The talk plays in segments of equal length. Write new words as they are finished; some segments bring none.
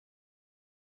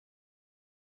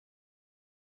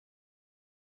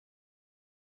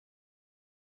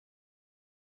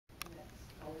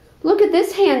Look at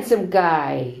this handsome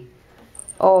guy.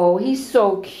 Oh, he's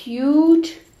so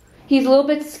cute. He's a little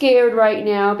bit scared right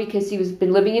now because he's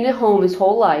been living in a home his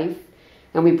whole life.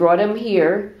 And we brought him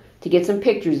here to get some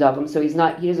pictures of him, so he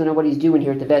doesn't know what he's doing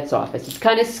here at the vet's office. It's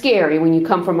kind of scary when you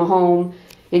come from a home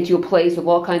into a place with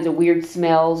all kinds of weird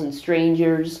smells and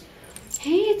strangers.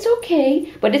 Hey, it's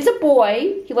okay. But it's a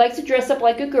boy. He likes to dress up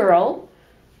like a girl.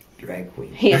 Drag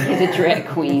queen. He's a drag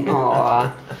queen.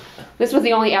 Aww. This was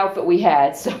the only outfit we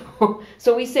had,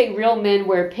 so we say real men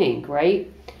wear pink, right?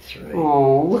 That's right.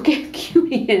 Oh, look how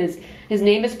cute he is. His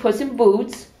name is Puss in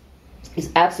Boots. He's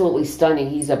absolutely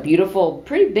stunning. He's a beautiful,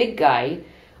 pretty big guy.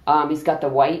 He's got the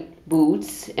white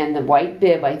boots and the white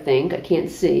bib, I think. I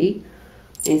can't see.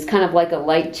 And he's kind of like a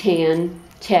light tan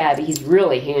tabby. He's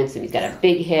really handsome. He's got a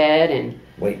big head and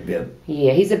white bib.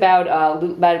 Yeah, he's about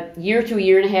a year to a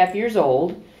year and a half years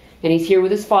old, and he's here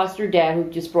with his foster dad,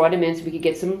 who just brought him in so we could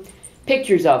get some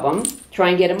pictures of him. Try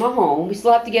and get him a home. We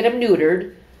still have to get him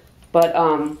neutered, but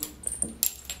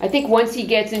I think once he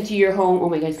gets into your home, oh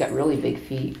my God, he's got really big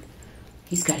feet.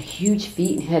 He's got huge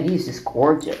feet and head. He's just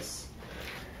gorgeous.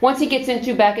 Once he gets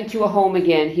back into a home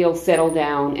again, he'll settle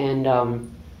down,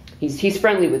 and he's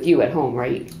friendly with you at home,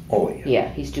 right? Oh, yeah. Yeah,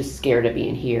 he's just scared of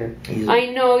being here. I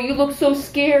know, you look so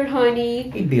scared,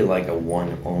 honey. He'd be like a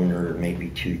one owner, maybe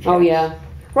two cats. Oh, yeah.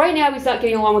 Right now he's not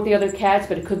getting along with the other cats,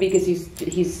 but it could be because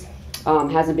he's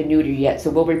hasn't been neutered yet. So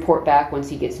we'll report back once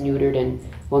he gets neutered, and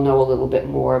we'll know a little bit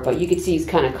more. But you can see he's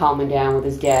kind of calming down with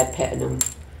his dad petting him.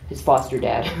 His foster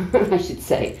dad, I should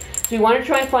say. So we want to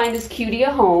try and find this cutie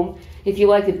a home. If you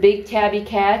like the big tabby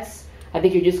cats, I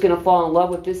think you're just going to fall in love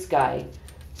with this guy.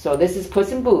 So this is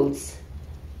Puss in Boots.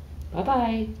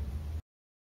 Bye-bye.